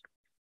much.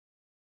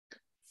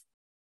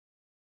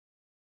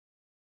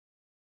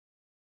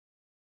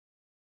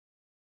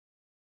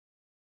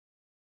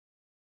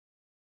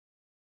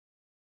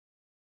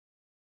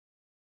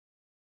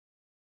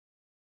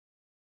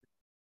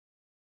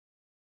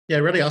 Yeah,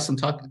 really awesome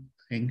talking.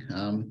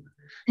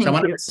 So I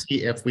wanted to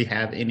see if we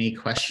have any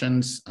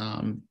questions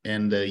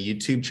in the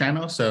YouTube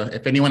channel. So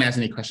if anyone has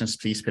any questions,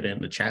 please put it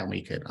in the chat and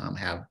we could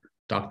have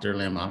Dr.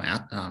 Lim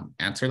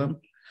answer them.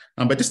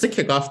 But just to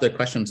kick off the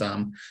questions,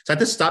 so I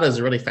just thought it was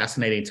a really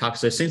fascinating talk.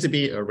 So there seems to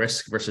be a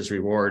risk versus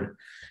reward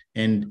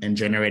in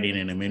generating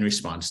an immune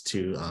response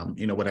to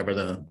whatever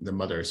the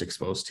mother is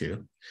exposed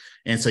to.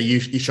 And so you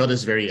showed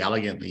this very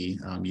elegantly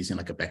using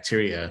like a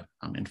bacteria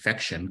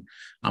infection.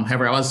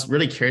 However, I was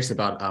really curious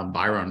about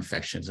viral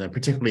infections, and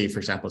particularly, for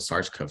example,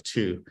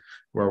 SARS-CoV-2,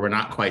 where we're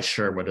not quite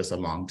sure what is the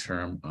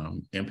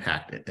long-term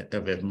impact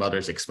of if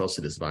mother's exposed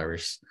to this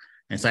virus.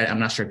 And so I'm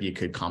not sure if you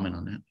could comment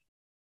on that.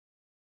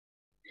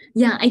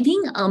 Yeah, I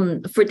think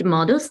for the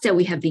models that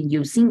we have been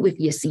using with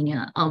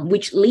Yersinia,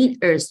 which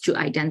lead us to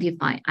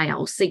identify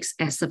IL-6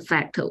 as a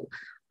factor,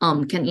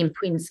 can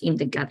imprint in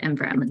the gut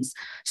environments.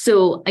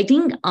 So I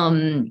think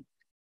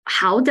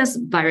how does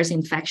virus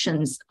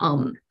infections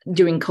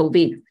during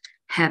COVID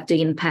have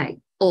the impact?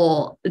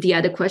 Or the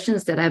other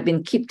questions that I've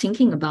been keep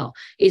thinking about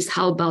is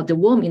how about the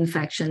worm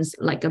infections,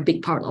 like a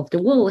big part of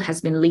the world has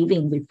been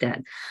living with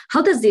that.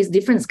 How does these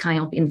different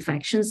kind of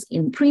infections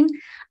imprint?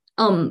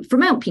 From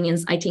my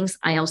opinions, I think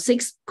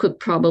IL-6 could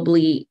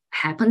probably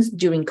happen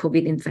during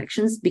COVID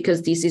infections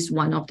because this is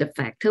one of the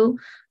factors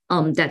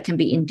that can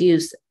be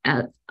induced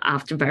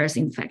after virus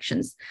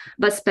infections.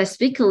 But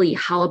specifically,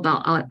 how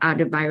about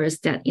other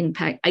viruses that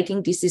impact? I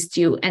think this is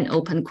still an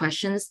open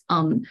question,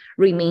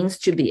 remains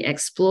to be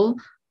explored.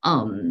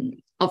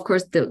 Of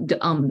course,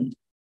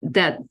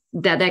 that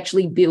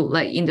actually build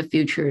like in the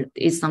future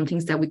is something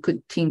that we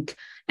could think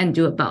and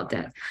do about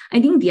that.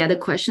 I think the other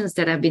questions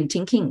that I've been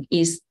thinking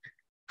is,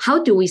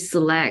 how do we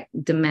select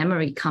the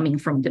memory coming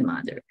from the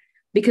mother?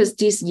 Because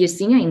these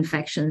Yersinia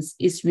infections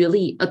is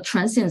really a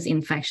transient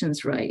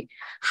infections, right?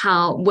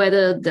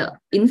 Whether the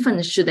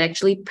infant should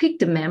actually pick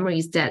the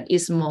memories that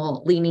is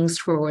more leaning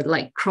toward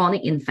like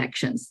chronic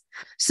infections.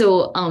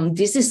 So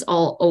this is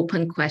all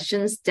open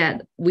questions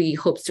that we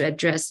hope to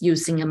address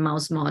using a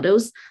mouse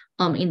models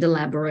in the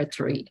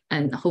laboratory,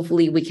 and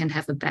hopefully we can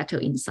have a better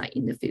insight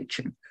in the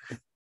future.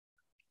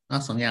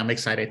 Awesome. Yeah, I'm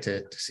excited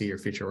to see your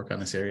future work on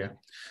this area.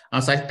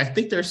 So I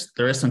think there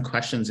is some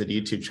questions in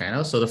the YouTube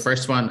channel. So the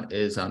first one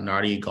is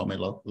Nardi Gomez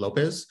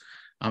Lopez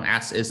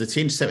asks, is the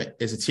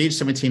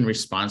Th17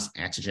 response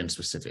antigen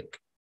specific?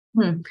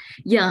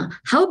 Yeah.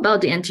 How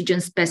about the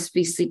antigen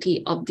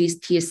specificity of this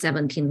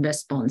Th17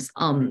 response?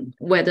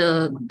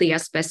 Whether they are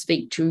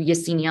specific to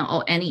Yersinia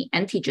or any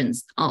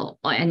antigens or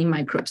any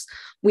microbes.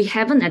 We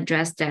haven't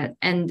addressed that.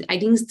 And I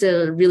think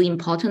the really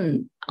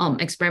important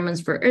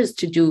experiments for us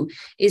to do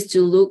is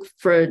to look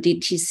for the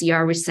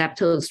TCR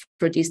receptors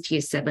for this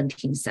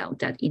Th17 cell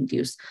that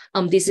induce.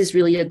 This is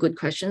really a good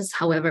question.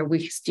 However,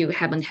 we still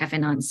haven't have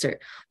an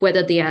answer,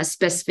 whether they are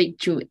specific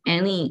to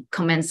any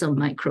commensal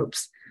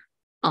microbes.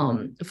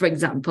 For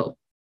example,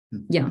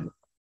 yeah.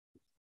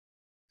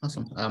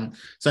 Awesome.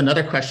 So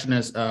another question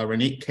is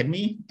Renee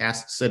Kidney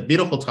asks, a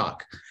beautiful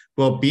talk.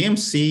 Will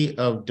BMC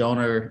of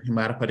donor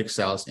hematopoietic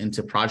cells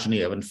into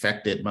progeny of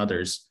infected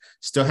mothers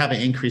still have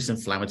an increased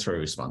inflammatory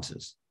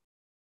responses?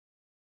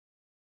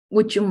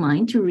 Would you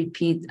mind to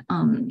repeat?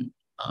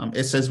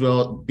 It says,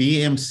 will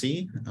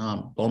BMC,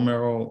 bone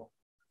marrow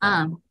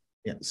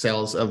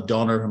cells of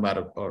donor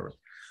hematopoietic,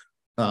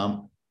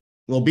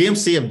 will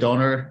BMC of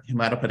donor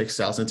hematopoietic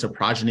cells into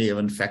progeny of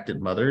infected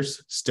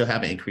mothers still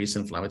have increased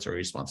inflammatory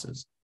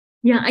responses?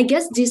 Yeah, I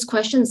guess these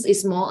questions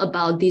is more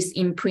about this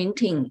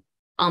imprinting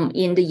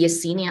in the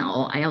Yersinia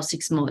or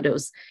IL-6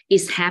 models.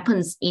 It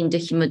happens in the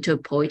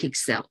hematopoietic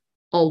cell,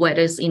 or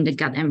whether it's in the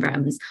gut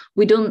environments.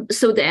 We don't,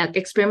 so the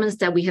experiments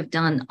that we have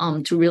done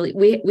to really,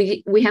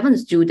 we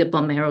haven't do the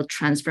bone marrow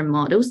transfer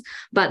models,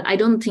 but I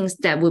don't think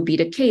that will be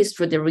the case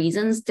for the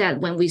reasons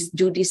that when we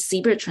do this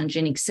cyber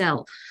transgenic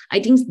cell, I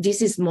think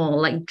this is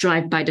more like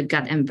driven by the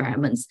gut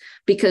environments,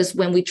 because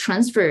when we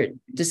transfer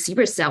the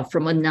cyber cell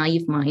from a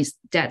naive mice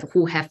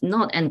who have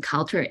not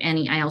encountered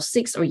any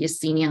IL-6 or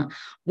Yersinia,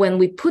 when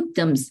we put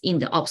them in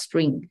the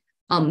offspring,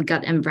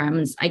 gut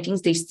environments, I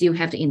think they still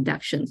have the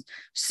inductions.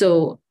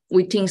 So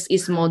we think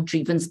it's more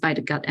driven by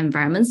the gut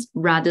environments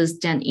rather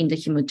than in the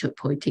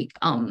hematopoietic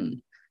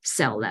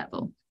cell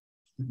level.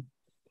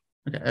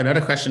 Okay,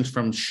 another question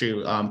from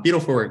Shu.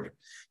 Beautiful work.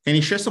 Can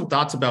you share some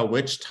thoughts about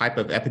which type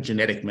of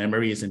epigenetic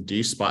memory is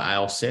induced by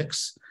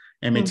IL-6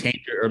 and maintained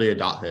through early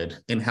adulthood,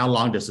 and how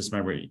long does this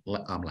memory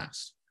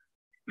last?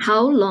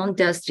 How long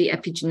does the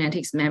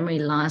epigenetics memory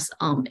last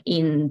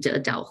in the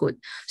adulthood?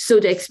 So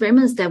the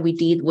experiments that we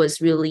did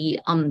was really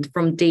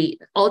from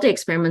all the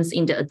experiments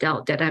in the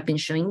adult that I've been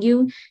showing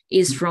you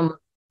is from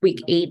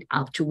week 8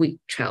 up to week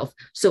 12.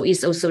 So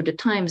it's also the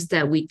times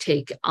that we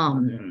take,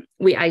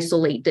 we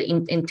isolate the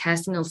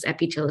intestinal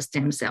epithelial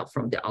stem cell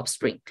from the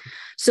offspring.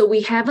 So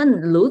we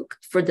haven't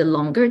looked for the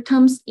longer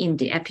terms in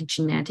the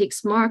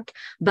epigenetics mark,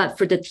 but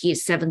for the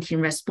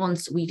Th17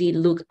 response, we did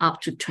look up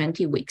to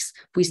 20 weeks.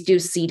 We still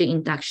see the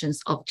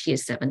inductions of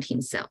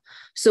Th17 cell.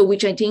 So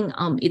which I think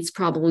it's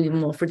probably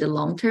more for the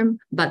long term,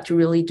 but to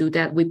really do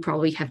that, we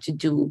probably have to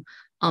do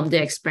the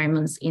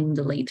experiments in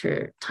the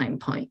later time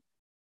point.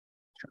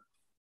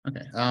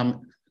 Okay.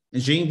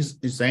 Jing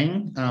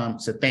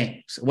Zhang said,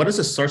 thanks. What is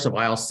the source of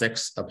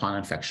IL-6 upon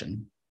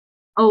infection?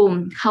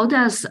 Oh, how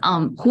does,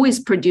 who is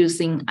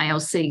producing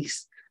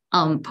IL-6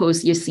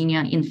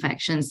 post-Yersinia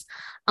infections?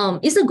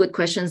 It's a good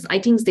question. I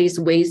think there's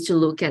ways to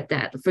look at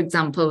that. For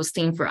example,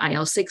 staying for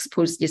IL-6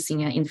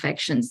 post-Yersinia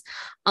infections.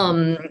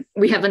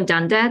 We haven't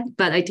done that,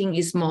 but I think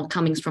it's more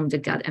coming from the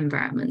gut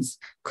environments.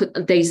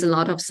 There's a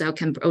lot of cell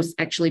can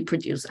actually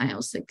produce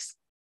IL-6.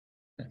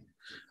 Okay.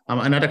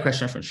 Another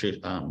question from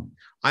Shu.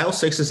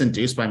 IL-6 is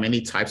induced by many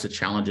types of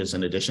challenges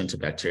in addition to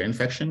bacteria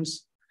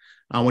infections.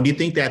 When do you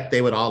think that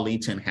they would all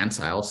lead to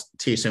enhanced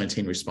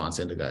Th17 response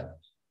in the gut?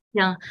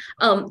 Yeah,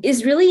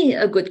 it's really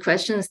a good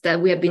question that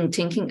we have been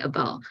thinking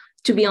about.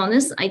 To be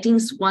honest, I think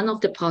it's one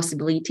of the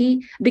possibility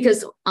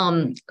because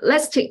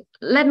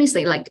let me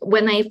say, like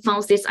when I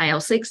found this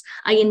IL-6,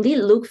 I indeed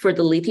look for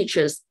the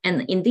literatures,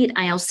 and indeed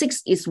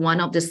IL-6 is one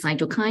of the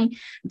cytokine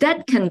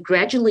that can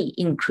gradually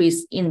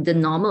increase in the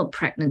normal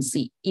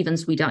pregnancy, even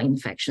without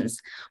infections,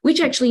 which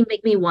actually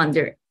make me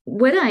wonder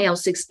whether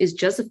IL-6 is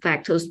just a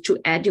factor to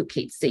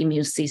educate the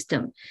immune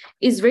system.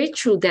 It's very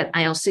true that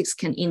IL-6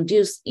 can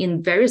induce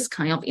in various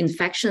kinds of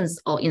infections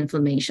or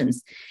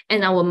inflammations.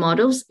 And our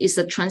models is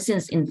a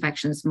transient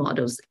infections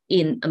models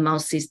in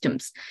mouse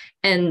systems.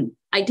 And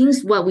I think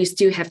what we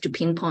still have to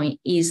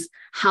pinpoint is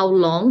how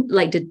long,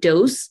 like the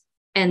dose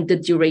and the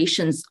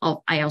durations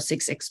of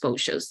IL-6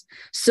 exposures.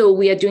 So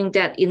we are doing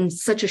that in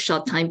such a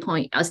short time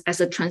point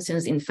as a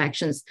transient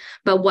infections.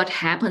 But what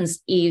happens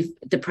if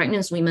the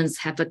pregnant women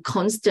have a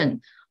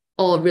constant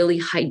or really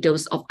high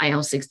dose of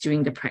IL-6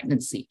 during the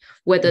pregnancy,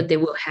 whether they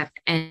will have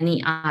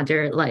any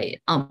other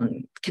like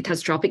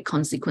catastrophic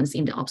consequence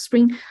in the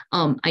offspring?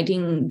 I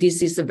think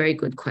this is a very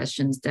good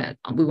question that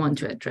we want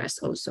to address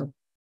also.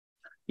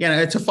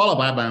 Yeah, to follow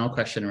up my own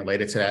question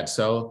related to that.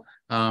 So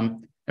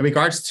in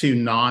regards to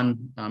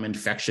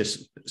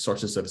non-infectious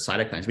sources of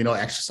cytokines, we know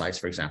exercise,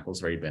 for example,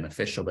 is very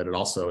beneficial, but it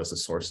also is a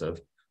source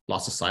of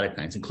lots of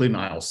cytokines, including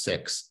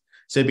IL-6.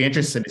 So it'd be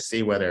interesting to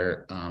see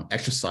whether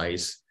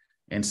exercise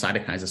and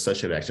cytokines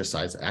associated with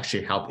exercise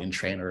actually help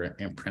entrain or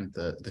imprint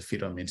the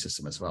fetal immune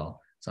system as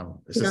well.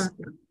 So this is,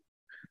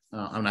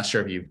 I'm not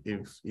sure if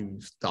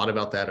you've thought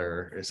about that,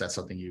 or is that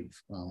something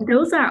you've?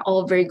 Those are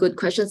all very good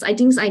questions. I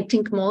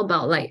think more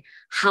about like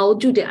how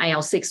do the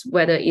IL-6,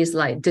 whether it's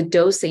like the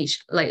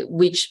dosage, like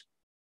which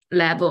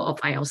level of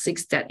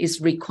IL-6 that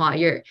is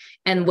required,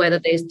 and whether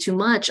there's too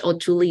much or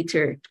too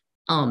little.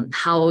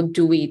 How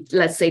do we,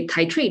 let's say,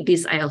 titrate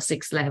this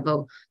IL-6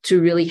 level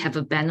to really have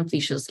a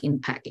beneficial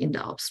impact in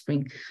the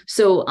offspring?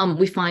 So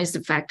we find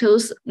the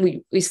factors,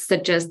 we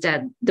suggest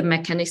that the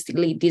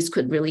mechanistically this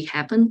could really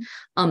happen.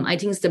 I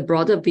think the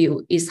broader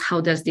view is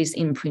how does this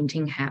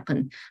imprinting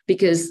happen?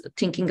 Because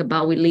thinking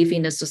about we live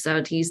in the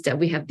societies that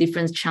we have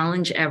different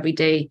challenge every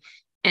day,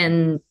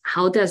 and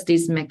how does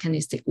this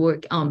mechanistic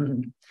work?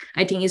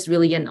 I think it's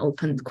really an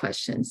open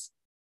question.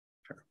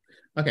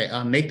 Okay,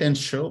 Nathan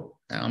Schill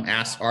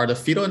asks, are the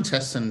fetal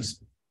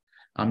intestines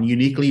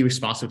uniquely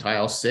responsive to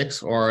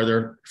IL-6, or are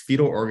there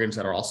fetal organs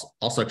that are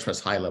also express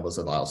high levels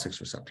of IL-6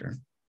 receptor?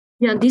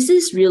 Yeah, this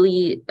is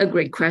really a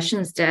great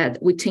question that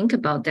we think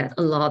about that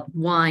a lot,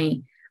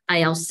 why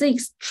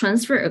IL-6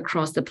 transfer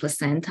across the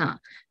placenta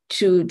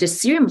to the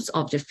serums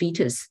of the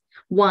fetus,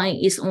 why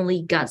it's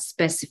only got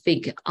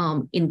specific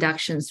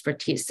inductions for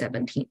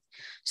Th17.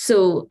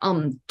 So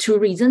 2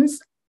 reasons.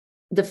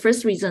 The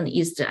first reason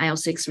is the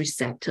IL-6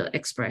 receptor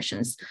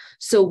expressions.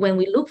 So when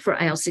we look for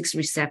IL-6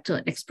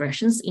 receptor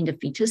expressions in the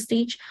fetus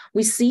stage,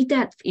 we see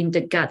that in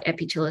the gut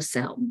epithelial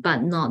cell,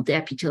 but not the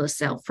epithelial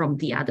cell from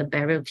the other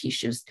burial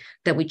tissues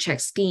that we check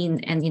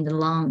skin, and in the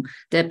lung,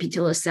 the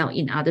epithelial cell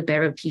in other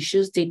burial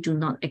tissues, they do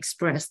not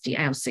express the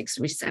IL-6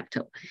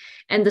 receptor.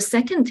 And the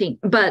second thing,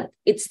 but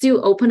it's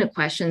still open to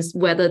questions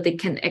whether they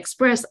can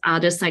express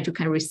other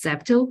cytokine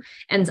receptor,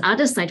 and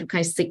other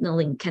cytokine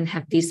signaling can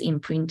have this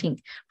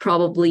imprinting.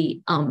 Probably,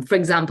 for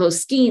example,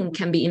 skin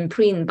can be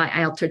imprinted by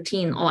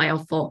IL-13 or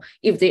IL-4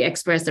 if they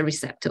express the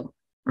receptor,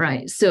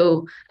 right?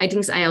 So I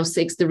think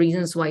IL-6, the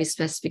reasons why it's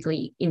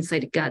specifically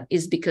inside the gut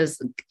is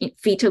because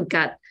fetal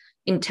gut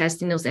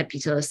intestinal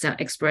epithelial cell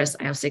express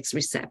IL-6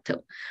 receptor.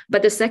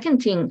 But the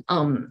second thing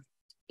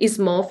is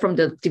more from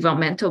the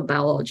developmental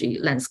biology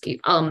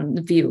landscape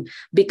view,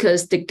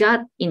 because the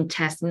gut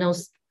intestinal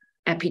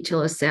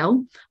epithelial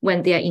cell,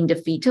 when they are in the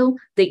fetal,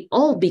 they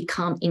all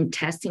become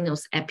intestinal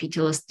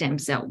epithelial stem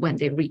cell when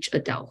they reach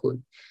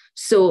adulthood.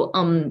 So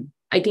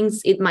I think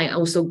it might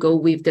also go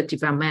with the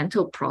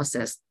developmental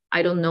process.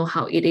 I don't know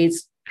how it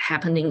is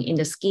happening in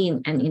the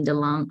skin and in the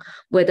lung,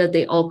 whether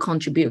they all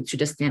contribute to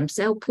the stem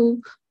cell pool.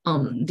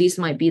 These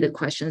might be the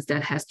questions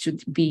that has to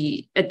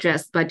be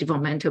addressed by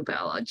developmental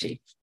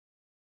biology.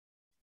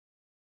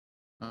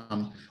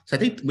 So I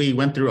think we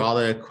went through all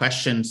the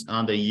questions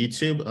on the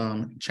YouTube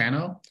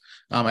channel.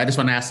 I just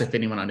want to ask if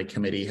anyone on the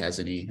committee has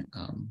any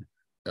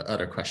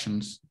other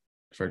questions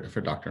for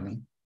Dr.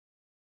 Lim.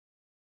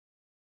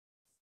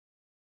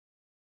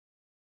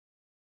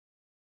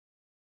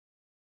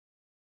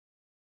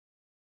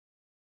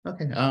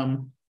 Okay.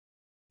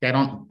 Yeah, I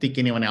don't think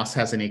anyone else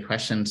has any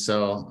questions.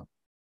 So,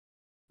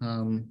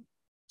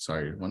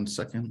 sorry, 1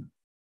 second.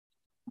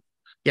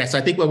 Yes,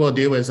 I think what we'll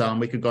do is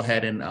we could go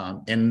ahead and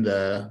end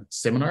the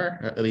seminar,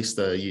 at least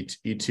the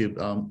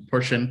YouTube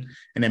portion,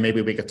 and then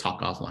maybe we could talk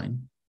offline.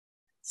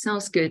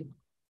 Sounds good.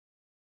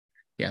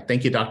 Yeah,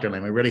 thank you, Dr.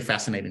 Lim. A really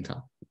fascinating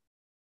talk.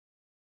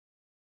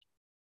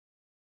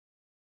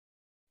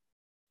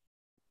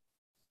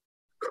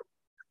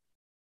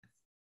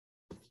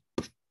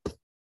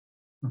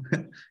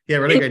 Yeah,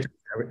 really great.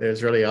 It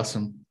was really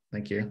awesome.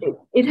 Thank you.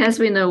 It has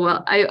been a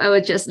while. I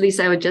was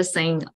just saying